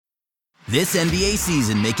This NBA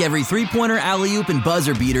season, make every three-pointer, alley-oop, and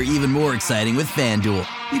buzzer beater even more exciting with FanDuel.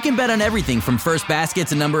 You can bet on everything from first basket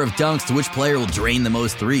to number of dunks to which player will drain the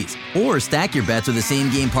most threes. Or stack your bets with a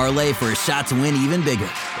same-game parlay for a shot to win even bigger.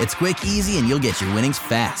 It's quick, easy, and you'll get your winnings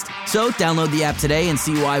fast. So download the app today and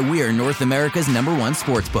see why we're North America's #1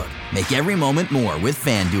 sportsbook. Make every moment more with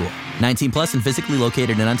FanDuel. 19 plus and physically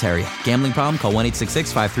located in Ontario. Gambling problem? Call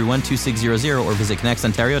 1-866-531-2600 or visit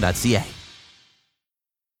connectsontario.ca.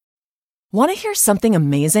 Want to hear something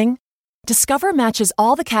amazing? Discover matches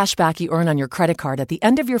all the cash back you earn on your credit card at the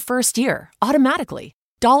end of your first year, automatically,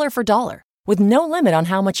 dollar for dollar, with no limit on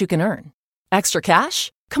how much you can earn. Extra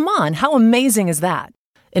cash? Come on, how amazing is that?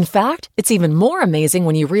 In fact, it's even more amazing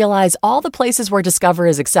when you realize all the places where Discover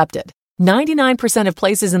is accepted. 99% of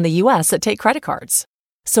places in the U.S. that take credit cards.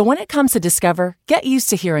 So when it comes to Discover, get used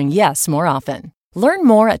to hearing yes more often. Learn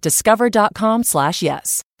more at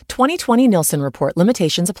discover.com/yes. 2020 Nielsen Report.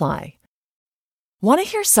 Limitations apply. Want to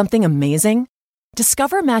hear something amazing?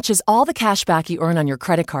 Discover matches all the cash back you earn on your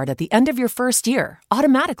credit card at the end of your first year,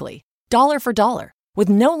 automatically, dollar for dollar, with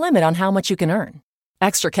no limit on how much you can earn.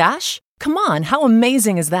 Extra cash? Come on, how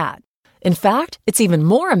amazing is that? In fact, it's even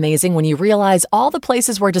more amazing when you realize all the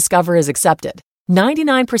places where Discover is accepted.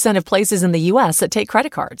 99% of places in the U.S. that take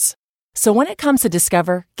credit cards. So when it comes to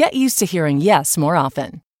Discover, get used to hearing yes more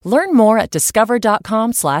often. Learn more at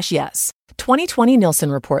discover.com/yes. 2020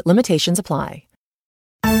 Nielsen Report. Limitations apply.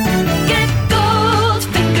 Get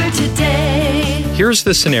Goldfinger today. Here's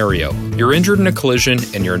the scenario. You're injured in a collision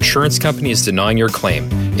and your insurance company is denying your claim.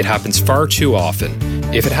 It happens far too often.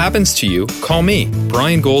 If it happens to you, call me,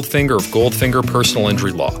 Brian Goldfinger of Goldfinger Personal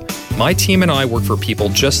Injury Law. My team and I work for people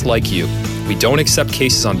just like you. We don't accept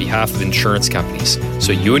cases on behalf of insurance companies,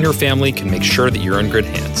 so you and your family can make sure that you're in good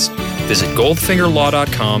hands. Visit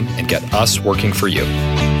goldfingerlaw.com and get us working for you.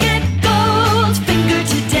 Get Goldfinger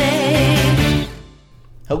today.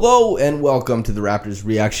 Hello and welcome to the Raptors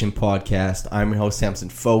Reaction Podcast. I'm your host, Samson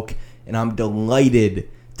Folk, and I'm delighted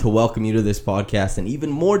to welcome you to this podcast, and even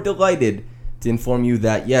more delighted to inform you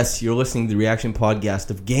that, yes, you're listening to the Reaction Podcast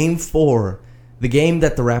of Game 4, the game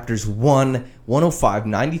that the Raptors won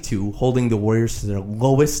 105-92, holding the Warriors to their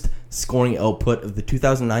lowest scoring output of the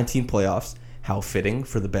 2019 playoffs. How fitting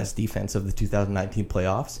for the best defense of the 2019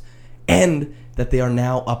 playoffs. And that they are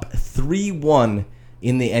now up 3-1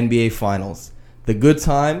 in the NBA Finals. The good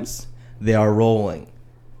times, they are rolling.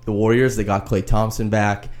 The Warriors, they got Klay Thompson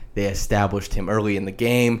back. They established him early in the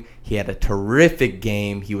game. He had a terrific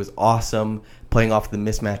game. He was awesome, playing off the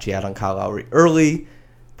mismatch he had on Kyle Lowry early.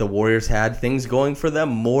 The Warriors had things going for them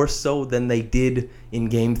more so than they did in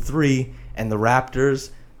Game 3. And the Raptors,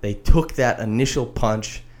 they took that initial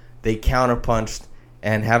punch, they counterpunched,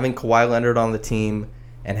 and having Kawhi Leonard on the team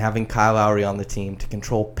and having Kyle Lowry on the team to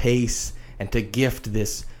control pace and to gift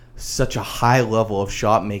this such a high level of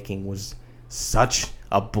shot making was such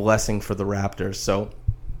a blessing for the Raptors. So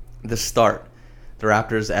the start, the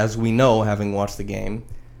Raptors, as we know, having watched the game,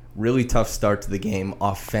 really tough start to the game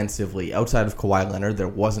offensively. Outside of Kawhi Leonard, there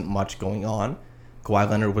wasn't much going on. Kawhi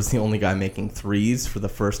Leonard was the only guy making threes for the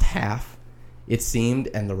first half, it seemed,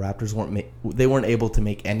 and the Raptors weren't able to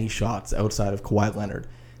make any shots outside of Kawhi Leonard.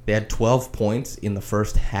 They had 12 points in the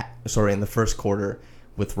first quarter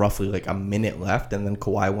with roughly like a minute left, and then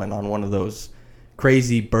Kawhi went on one of those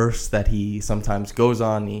crazy bursts that he sometimes goes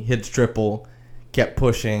on. He hits triple, kept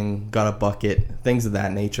pushing, got a bucket, things of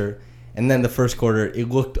that nature. And then the first quarter, it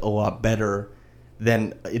looked a lot better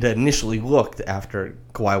than it initially looked after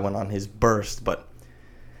Kawhi went on his burst. But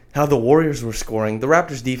how the Warriors were scoring, the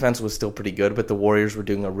Raptors' defense was still pretty good, but the Warriors were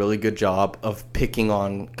doing a really good job of picking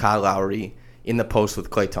on Kyle Lowry in the post with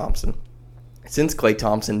Klay Thompson. Since Klay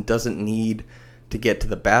Thompson doesn't need to get to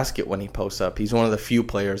the basket when he posts up, he's one of the few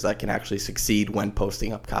players that can actually succeed when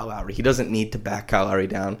posting up Kyle Lowry. He doesn't need to back Kyle Lowry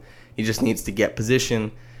down. He just needs to get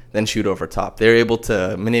position, then shoot over top. They're able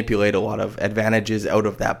to manipulate a lot of advantages out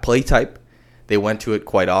of that play type. They went to it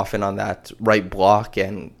quite often on that right block,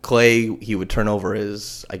 and Klay, he would turn over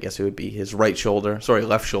his, I guess it would be his left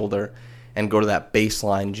shoulder, and go to that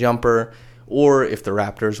baseline jumper. Or if the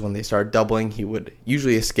Raptors, when they start doubling, he would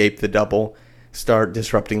usually escape the double, start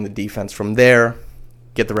disrupting the defense from there,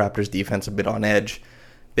 get the Raptors defense a bit on edge.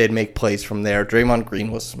 They'd make plays from there. Draymond Green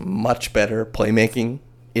was much better playmaking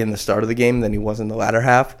in the start of the game than he was in the latter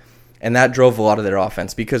half, and that drove a lot of their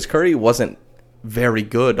offense because Curry wasn't very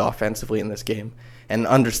good offensively in this game, and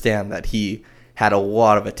understand that he had a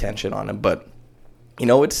lot of attention on him. But you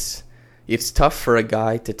know, it's tough for a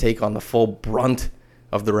guy to take on the full brunt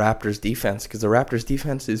of the Raptors defense, because the Raptors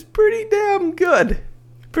defense is pretty damn good,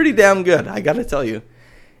 I gotta tell you.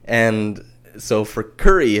 And so for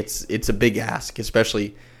Curry, it's a big ask,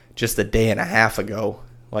 especially just a day and a half ago,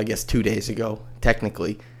 well, I guess 2 days ago,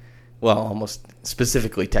 technically, well, almost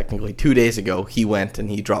specifically technically, 2 days ago, he went and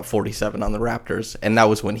he dropped 47 on the Raptors, and that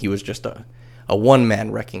was when he was just a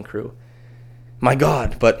one-man wrecking crew. My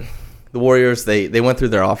God, but the Warriors, they went through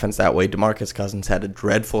their offense that way. DeMarcus Cousins had a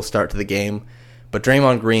dreadful start to the game, but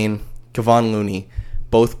Draymond Green, Kevon Looney,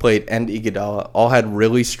 both played, and Iguodala, all had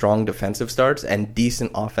really strong defensive starts and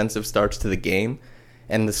decent offensive starts to the game.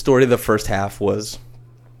 And the story of the first half was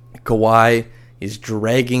Kawhi is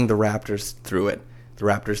dragging the Raptors through it. The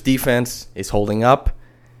Raptors defense is holding up,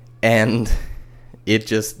 and the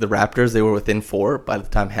Raptors, they were within 4 by the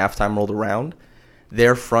time halftime rolled around.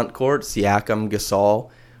 Their front court, Siakam, Gasol,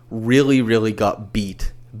 really, really got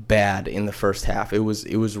beat bad in the first half. It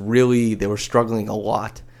was really, they were struggling a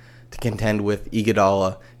lot to contend with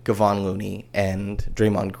Iguodala, Kevon Looney, and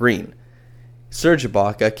Draymond Green. Serge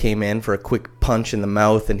Ibaka came in for a quick punch in the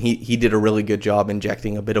mouth, and he did a really good job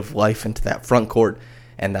injecting a bit of life into that front court,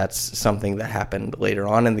 and that's something that happened later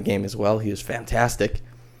on in the game as well. He was fantastic.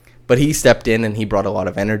 But he stepped in, and he brought a lot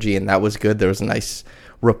of energy, and that was good. There was a nice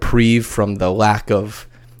reprieve from the lack of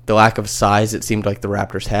size it seemed like the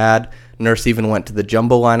Raptors had. Nurse even went to the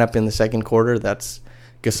jumbo lineup in the second quarter. That's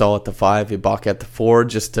Gasol at the 5, Ibaka at the 4,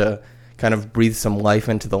 just to kind of breathe some life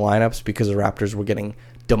into the lineups because the Raptors were getting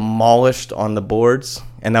demolished on the boards,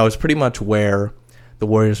 and that was pretty much where the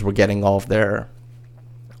Warriors were getting all of their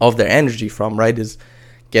energy from, right, is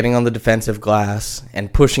getting on the defensive glass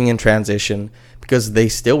and pushing in transition, because they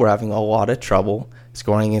still were having a lot of trouble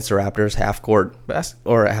scoring against the Raptors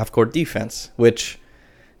half-court defense, which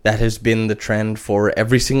that has been the trend for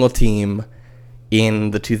every single team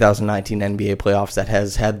in the 2019 NBA playoffs that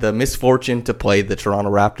has had the misfortune to play the Toronto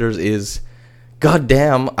Raptors. Is,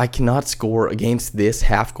 goddamn, I cannot score against this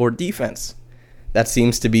half-court defense. That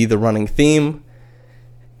seems to be the running theme,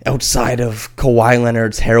 outside of Kawhi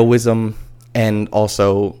Leonard's heroism and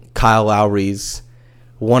also Kyle Lowry's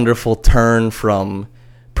wonderful turn from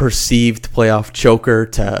perceived playoff choker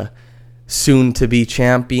to soon-to-be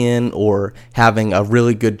champion, or having a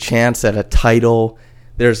really good chance at a title.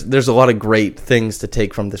 There's a lot of great things to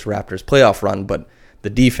take from this Raptors playoff run, but the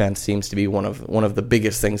defense seems to be one of the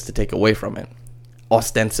biggest things to take away from it.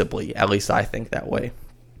 Ostensibly, at least I think that way.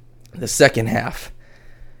 The second half,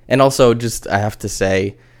 and also just I have to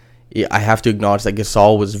say, I have to acknowledge that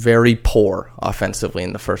Gasol was very poor offensively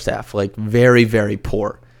in the first half, like very, very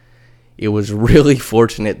poor. It was really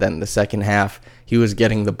fortunate that in the second half he was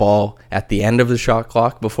getting the ball at the end of the shot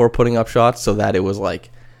clock before putting up shots, so that it was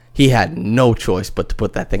like he had no choice but to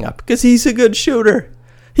put that thing up, because he's a good shooter.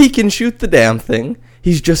 He can shoot the damn thing.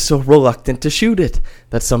 He's just so reluctant to shoot it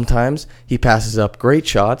that sometimes he passes up great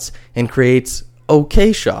shots and creates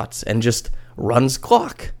okay shots and just runs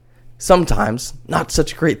clock. Sometimes not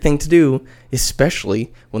such a great thing to do,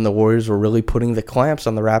 especially when the Warriors were really putting the clamps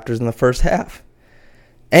on the Raptors in the first half.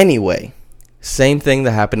 Anyway, same thing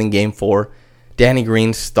that happened in Game 4. Danny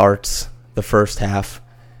Green starts the first half.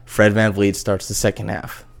 Fred VanVleet starts the second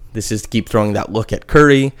half. This is to keep throwing that look at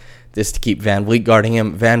Curry. This is to keep VanVleet guarding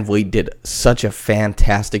him. VanVleet did such a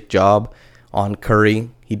fantastic job on Curry.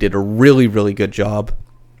 He did a really, really good job,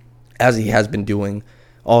 as he has been doing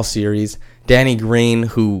all series. Danny Green,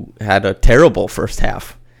 who had a terrible first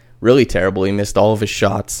half, really terrible. He missed all of his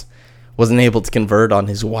shots, wasn't able to convert on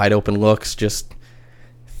his wide open looks. Just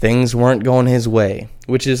things weren't going his way,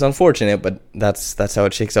 which is unfortunate, but that's how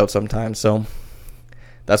it shakes out sometimes. So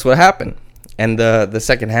that's what happened. And the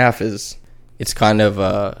second half it's kind of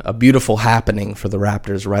a beautiful happening for the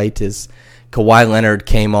Raptors, right? Is Kawhi Leonard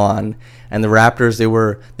came on, and the Raptors, they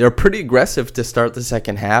were pretty aggressive to start the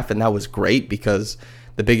second half, and that was great, because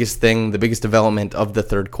the biggest development of the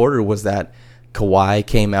third quarter was that Kawhi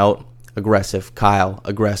came out aggressive, Kyle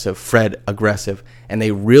aggressive, Fred aggressive, and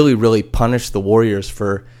they really, really punished the Warriors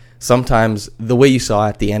for sometimes the way you saw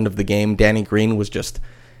at the end of the game. Danny Green was just,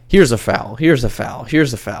 here's a foul, here's a foul,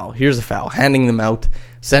 here's a foul, here's a foul, handing them out,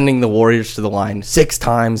 sending the Warriors to the line 6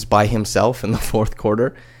 times by himself in the fourth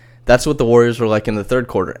quarter. That's what the Warriors were like in the third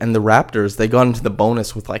quarter. And the Raptors, they got into the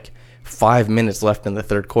bonus with like 5 minutes left in the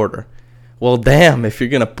third quarter. Well, damn, if you're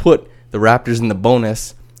going to put the Raptors in the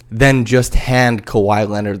bonus, then just hand Kawhi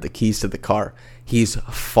Leonard the keys to the car. He's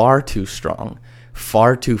far too strong,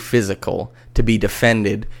 far too physical to be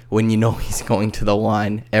defended when you know he's going to the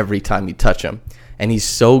line every time you touch him. And he's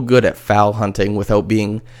so good at foul hunting without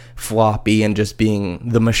being floppy and just being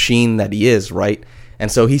the machine that he is, right?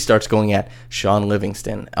 And so he starts going at Sean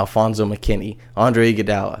Livingston, Alfonso McKinney, Andre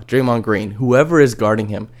Iguodala, Draymond Green, whoever is guarding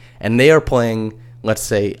him. And they are playing, let's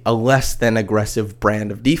say, a less than aggressive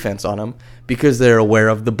brand of defense on him, because they're aware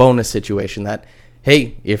of the bonus situation, that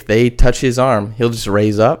hey, if they touch his arm, he'll just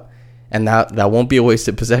raise up, and that won't be a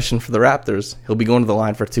wasted possession for the Raptors. He'll be going to the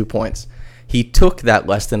line for 2 points. He took that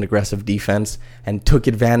less than aggressive defense and took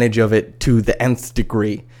advantage of it to the nth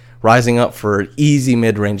degree, rising up for easy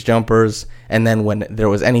mid-range jumpers, and then when there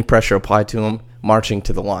was any pressure applied to him, marching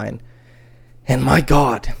to the line. And my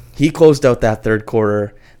God, he closed out that third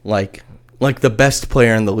quarter like the best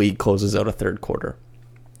player in the league closes out a third quarter,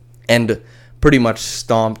 and pretty much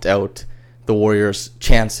stomped out the Warriors'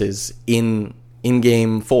 chances in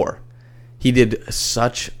Game 4. He did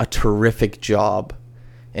such a terrific job,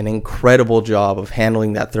 an incredible job of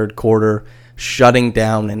handling that third quarter, shutting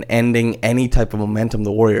down and ending any type of momentum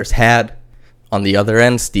the Warriors had. On the other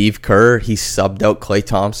end, Steve Kerr, he subbed out Klay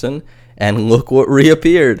Thompson, and look what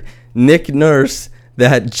reappeared. Nick Nurse,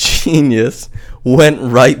 that genius, went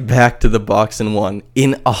right back to the box and won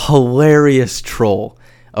in a hilarious troll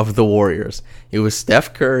of the Warriors. It was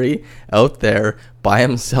Steph Curry out there by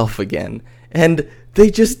himself again, and they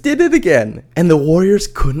just did it again. And the Warriors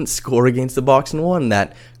couldn't score against the box and one.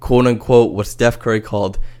 That quote-unquote, what Steph Curry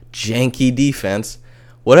called janky defense.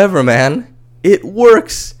 Whatever, man. It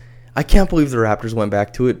works. I can't believe the Raptors went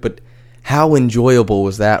back to it, but how enjoyable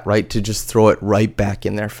was that, right? To just throw it right back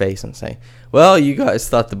in their face and say, well, you guys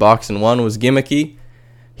thought the box and one was gimmicky.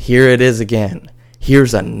 Here it is again.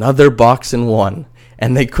 Here's another box and one.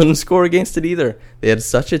 And they couldn't score against it either. They had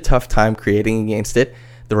such a tough time creating against it.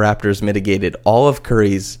 The Raptors mitigated all of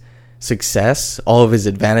Curry's success, all of his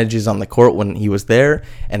advantages on the court when he was there,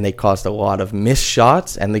 and they caused a lot of missed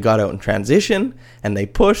shots, and they got out in transition, and they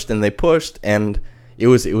pushed, and it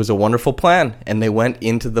was a wonderful plan. And they went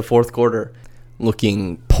into the fourth quarter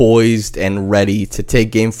looking poised and ready to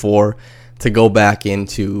take Game 4, to go back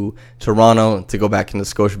into Toronto, to go back into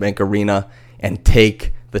Scotiabank Arena, and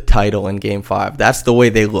take the title in Game 5. That's the way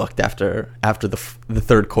they looked after the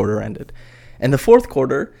third quarter ended. And the fourth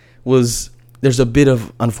quarter there's a bit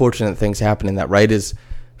of unfortunate things happening that, right, is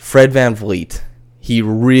Fred VanVleet, he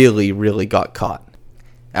really, really got caught.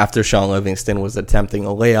 After Sean Livingston was attempting a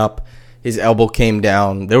layup, his elbow came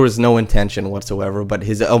down. There was no intention whatsoever, but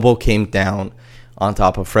his elbow came down on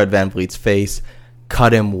top of Fred VanVleet's face,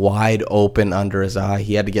 cut him wide open under his eye.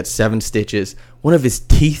 He had to get 7 stitches. One of his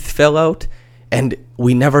teeth fell out, and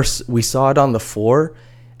we saw it on the floor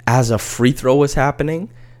as a free throw was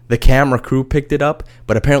happening. The camera crew picked it up,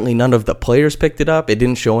 but apparently none of the players picked it up. It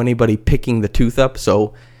didn't show anybody picking the tooth up,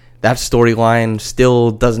 so that storyline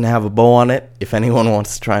still doesn't have a bow on it. If anyone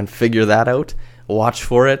wants to try and figure that out, watch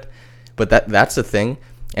for it. But that's the thing.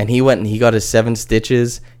 And he went and he got his 7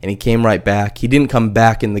 stitches, and he came right back. He didn't come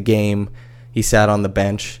back in the game. He sat on the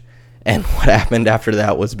bench. And what happened after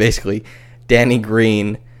that was basically Danny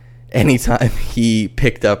Green, anytime he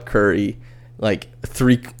picked up Curry, like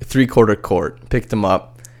three-quarter court, picked him up,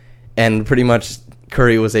 and pretty much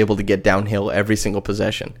Curry was able to get downhill every single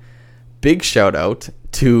possession. Big shout out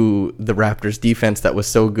to the Raptors defense that was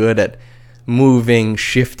so good at moving,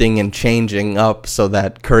 shifting, and changing up so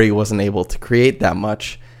that Curry wasn't able to create that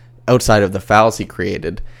much outside of the fouls he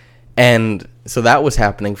created. And so that was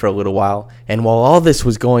happening for a little while. And while all this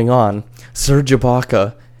was going on, Serge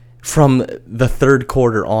Ibaka, from the third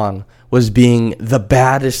quarter on, was being the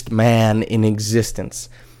baddest man in existence.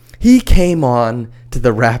 He came on to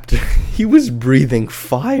the Raptors. He was breathing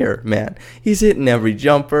fire, man. He's hitting every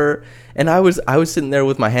jumper. And I was sitting there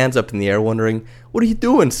with my hands up in the air wondering, what are you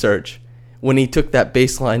doing, Serge? When he took that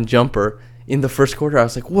baseline jumper in the first quarter, I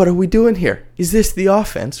was like, what are we doing here? Is this the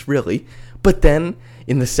offense, really? But then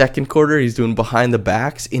in the second quarter, he's doing behind the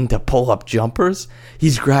backs into pull-up jumpers.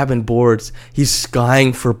 He's grabbing boards. He's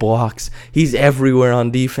skying for blocks. He's everywhere on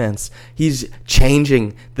defense. He's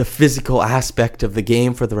changing the physical aspect of the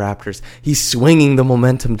game for the Raptors. He's swinging the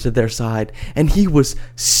momentum to their side. And he was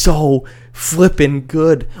so flippin'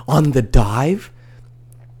 good on the dive.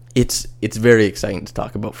 It's very exciting to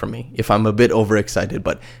talk about for me, if I'm a bit overexcited,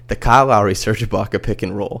 but the Kyle Lowry Serge Ibaka pick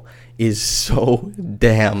and roll is so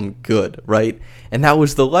damn good, right? And that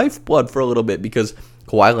was the lifeblood for a little bit because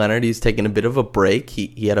Kawhi Leonard, he's taking a bit of a break.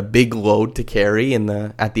 He had a big load to carry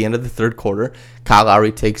at the end of the third quarter. Kyle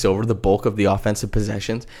Lowry takes over the bulk of the offensive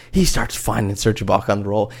possessions. He starts finding Serge Ibaka on the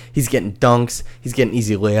roll. He's getting dunks. He's getting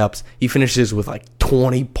easy layups. He finishes with like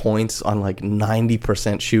 20 points on like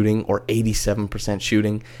 90% shooting or 87%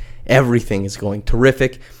 shooting. Everything is going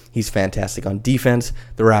terrific. He's fantastic on defense.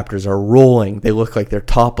 The Raptors are rolling. They look like they're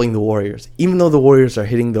toppling the Warriors, even though the Warriors are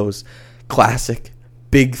hitting those classic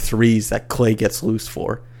big threes that Klay gets loose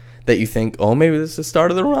for, that you think, oh, maybe this is the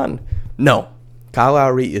start of the run. No, Kyle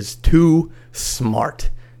Lowry is too smart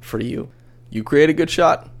for you. You create a good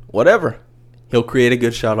shot, whatever. He'll create a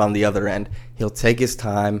good shot on the other end. He'll take his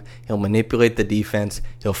time. He'll manipulate the defense.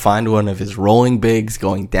 He'll find one of his rolling bigs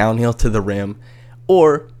going downhill to the rim.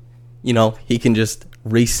 Or, he can just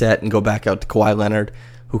reset and go back out to Kawhi Leonard,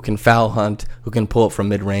 who can foul hunt, who can pull it from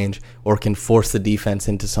mid-range, or can force the defense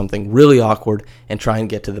into something really awkward and try and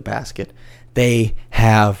get to the basket. They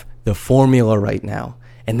have the formula right now,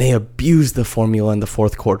 and they abused the formula in the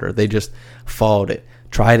fourth quarter. They just followed it,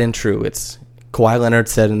 tried and true. It's Kawhi Leonard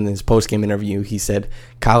said in his post-game interview, he said,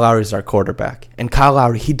 Kyle Lowry is our quarterback. And Kyle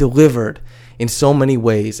Lowry, he delivered in so many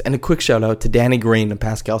ways. And a quick shout-out to Danny Green and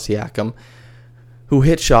Pascal Siakam, who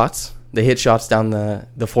hit shots. They hit shots down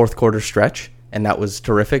the fourth quarter stretch, and that was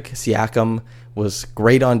terrific. Siakam was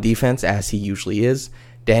great on defense, as he usually is.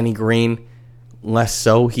 Danny Green, less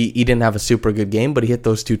so. He didn't have a super good game, but he hit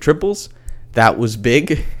those 2 triples. That was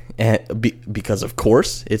big, because, of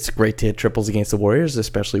course, it's great to hit triples against the Warriors,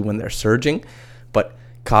 especially when they're surging. But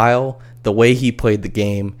Kyle, the way he played the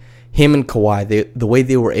game, him and Kawhi, the way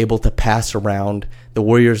they were able to pass around the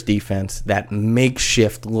Warriors defense, that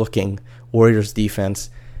makeshift-looking Warriors defense,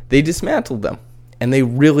 they dismantled them. And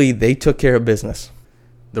they took care of business.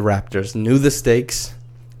 The Raptors knew the stakes.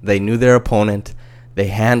 They knew their opponent. They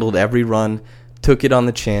handled every run, took it on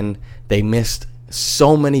the chin. They missed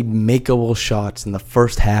so many makeable shots in the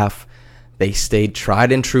first half. They stayed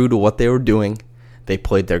tried and true to what they were doing. They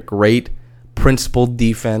played their great, principled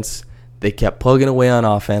defense. They kept plugging away on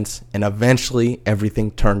offense, and eventually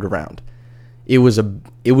everything turned around. It was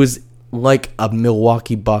like a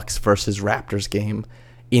Milwaukee Bucks versus Raptors game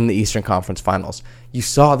in the Eastern Conference Finals. You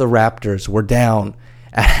saw the Raptors were down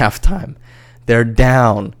at halftime. They're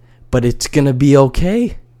down, but it's going to be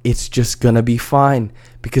okay. It's just going to be fine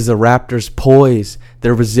because the Raptors' poise,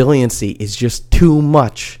 their resiliency is just too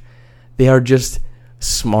much. They are just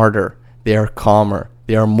smarter. They are calmer.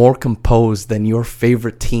 They are more composed than your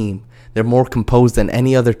favorite team. They're more composed than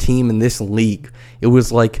any other team in this league. It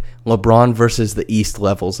was like LeBron versus the East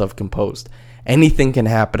levels of composed. Anything can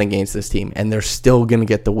happen against this team, and they're still going to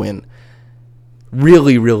get the win.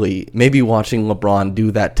 Really, really, maybe watching LeBron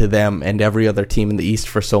do that to them and every other team in the East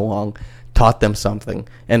for so long taught them something.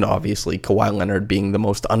 And obviously, Kawhi Leonard being the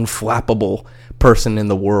most unflappable person in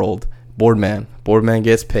the world. Boardman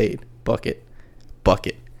gets paid. Bucket.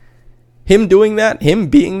 Him doing that, him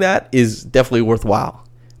being that, is definitely worthwhile.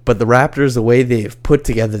 But the Raptors, the way they've put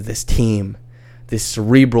together this team, this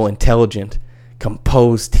cerebral, intelligent,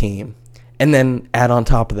 composed team, and then add on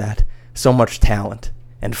top of that so much talent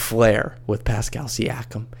and flair with Pascal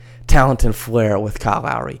Siakam, talent and flair with Kyle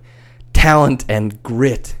Lowry, talent and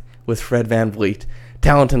grit with Fred VanVleet,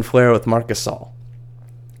 talent and flair with Marc Gasol,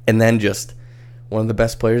 and then just one of the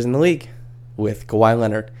best players in the league with Kawhi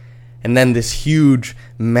Leonard, and then this huge,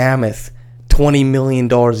 mammoth, $20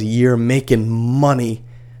 million a year making money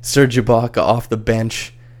Serge Ibaka off the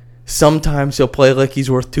bench. Sometimes he'll play like he's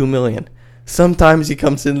worth $2 million. Sometimes he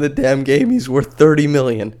comes in the damn game, he's worth $30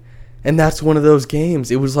 million. And that's one of those games.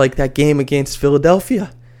 It was like that game against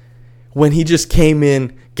Philadelphia when he just came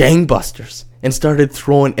in gangbusters and started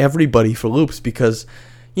throwing everybody for loops because,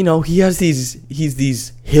 he has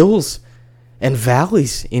these hills and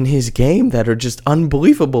valleys in his game that are just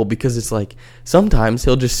unbelievable because it's like sometimes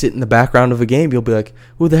he'll just sit in the background of a game. You'll be like,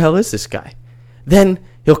 who the hell is this guy? Then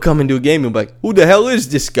he'll come into a game and be like, who the hell is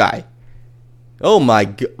this guy? Oh my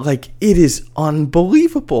God. It is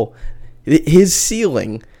unbelievable. His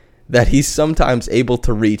ceiling that he's sometimes able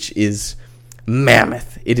to reach is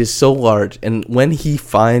mammoth. It is so large. And when he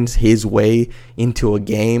finds his way into a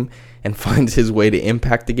game and finds his way to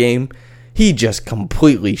impact the game, he just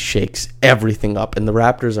completely shakes everything up. And the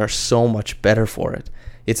Raptors are so much better for it.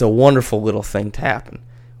 It's a wonderful little thing to happen.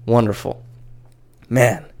 Wonderful.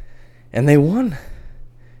 Man. And they won.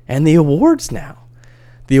 And the awards now.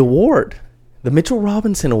 The award. The Mitchell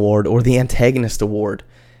Robinson Award, or the Antagonist Award,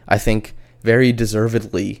 I think very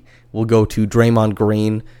deservedly will go to Draymond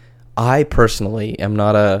Green. I personally am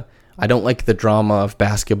I don't like the drama of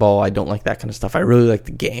basketball. I don't like that kind of stuff. I really like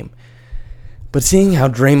the game. But seeing how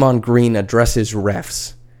Draymond Green addresses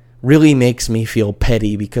refs really makes me feel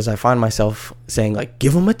petty because I find myself saying,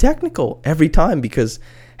 give him a technical every time because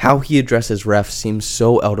how he addresses refs seems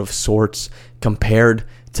so out of sorts compared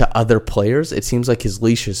to other players. It seems like his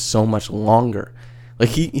leash is so much longer.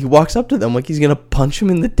 He walks up to them like he's going to punch him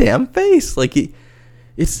in the damn face.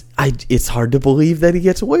 It's hard to believe that he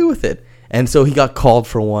gets away with it. And so he got called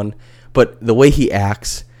for one. But the way he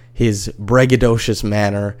acts, his braggadocious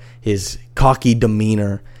manner, his cocky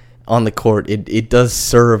demeanor on the court, it does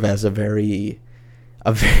serve as a very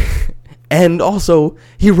and also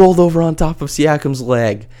he rolled over on top of Siakam's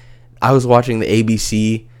leg. I was watching the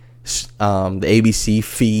ABC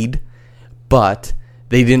feed. but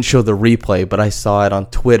they didn't show the replay, but I saw it on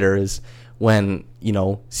Twitter, is when,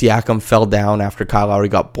 Siakam fell down after Kyle Lowry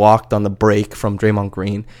got blocked on the break from Draymond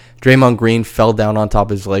Green. Draymond Green fell down on top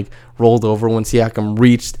of his leg, rolled over. When Siakam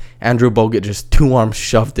reached, Andrew Bogut just two arms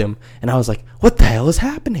shoved him. And I was like, what the hell is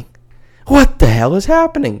happening? What the hell is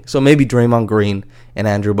happening? So maybe Draymond Green and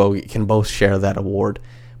Andrew Bogut can both share that award.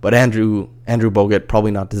 But Andrew Bogut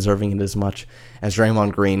probably not deserving it as much as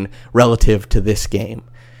Draymond Green relative to this game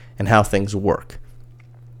and how things work.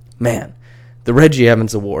 Man, the Reggie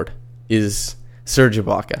Evans Award is Serge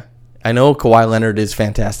Ibaka. I know Kawhi Leonard is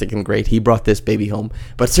fantastic and great. He brought this baby home.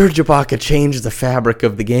 But Serge Ibaka changed the fabric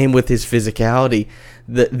of the game with his physicality.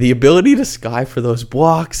 The ability to sky for those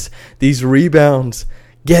blocks, these rebounds,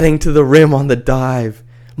 getting to the rim on the dive.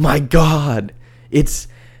 My God. It's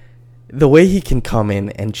the way he can come in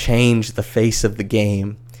and change the face of the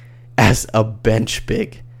game as a bench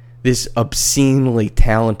big. This obscenely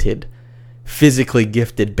talented, physically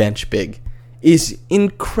gifted bench big is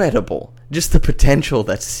incredible. Just the potential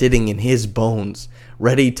that's sitting in his bones,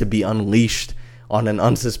 ready to be unleashed on an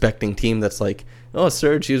unsuspecting team that's like, oh,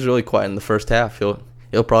 Serge, he was really quiet in the first half. He'll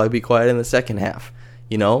probably be quiet in the second half.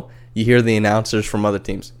 You hear the announcers from other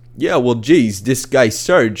teams. Yeah, well, geez, this guy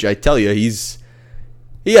Serge, I tell you,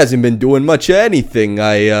 he hasn't been doing much of anything.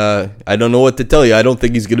 I don't know what to tell you. I don't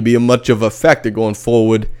think he's going to be much of a factor going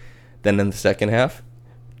forward. Then in the second half,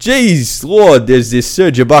 jeez, Lord, there's this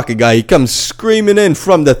Serge Ibaka guy. He comes screaming in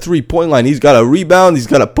from the three-point line. He's got a rebound. He's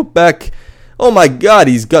got a putback. Oh, my God,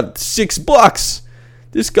 he's got 6 blocks.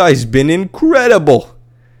 This guy's been incredible.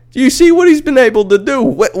 Do you see what he's been able to do?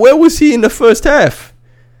 Where was he in the first half?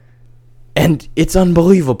 And it's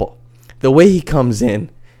unbelievable. The way he comes in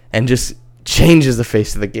and just changes the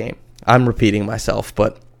face of the game. I'm repeating myself,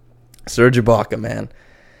 but Serge Ibaka, man,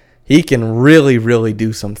 he can really, really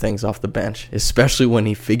do some things off the bench, especially when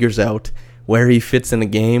he figures out where he fits in the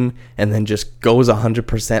game and then just goes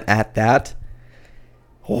 100% at that.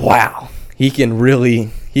 Wow. He can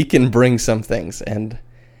bring some things, and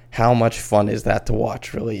how much fun is that to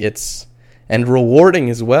watch, really? And rewarding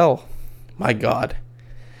as well. My God.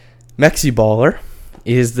 Mexi Baller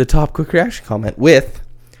is the top quick reaction comment with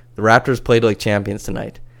the Raptors played like champions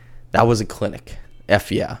tonight. That was a clinic.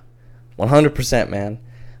 F yeah. 100%, man.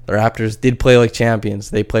 The Raptors did play like champions.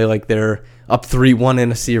 They play like they're up 3-1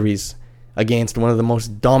 in a series against one of the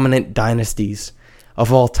most dominant dynasties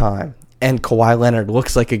of all time. And Kawhi Leonard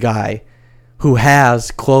looks like a guy who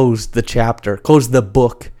has closed the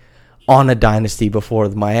book on a dynasty before,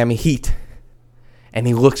 the Miami Heat. And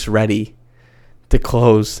he looks ready to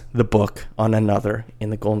close the book on another in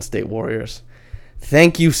the Golden State Warriors.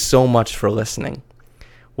 Thank you so much for listening.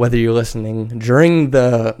 Whether you're listening during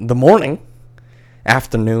the morning,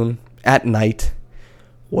 afternoon, at night,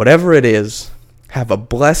 whatever it is, have a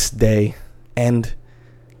blessed day, and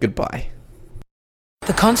goodbye.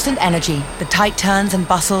 The constant energy, the tight turns and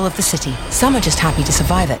bustle of the city. Some are just happy to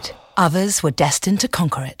survive it. Others were destined to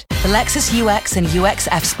conquer it. The Lexus UX and UX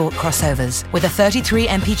F Sport crossovers with a 33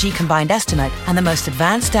 mpg combined estimate and the most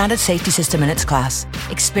advanced standard safety system in its class.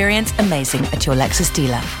 Experience amazing at your Lexus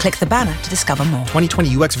dealer. Click the banner to discover more.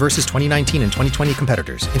 2020 UX versus 2019 and 2020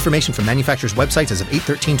 competitors. Information from manufacturers' websites as of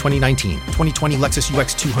 8/13/2019. 2020 Lexus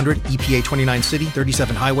UX 200, EPA 29 City,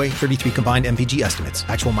 37 Highway, 33 combined mpg estimates.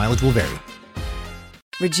 Actual mileage will vary.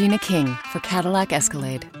 Regina King for Cadillac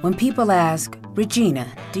Escalade. When people ask, Regina,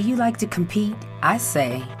 do you like to compete? I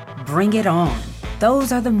say, bring it on.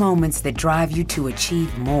 Those are the moments that drive you to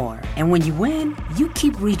achieve more. And when you win, you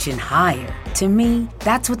keep reaching higher. To me,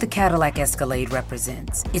 that's what the Cadillac Escalade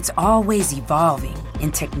represents. It's always evolving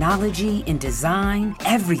in technology, in design,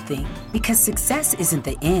 everything. Because success isn't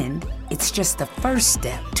the end, it's just the first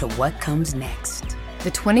step to what comes next.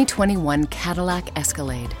 The 2021 Cadillac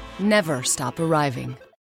Escalade. Never stop arriving.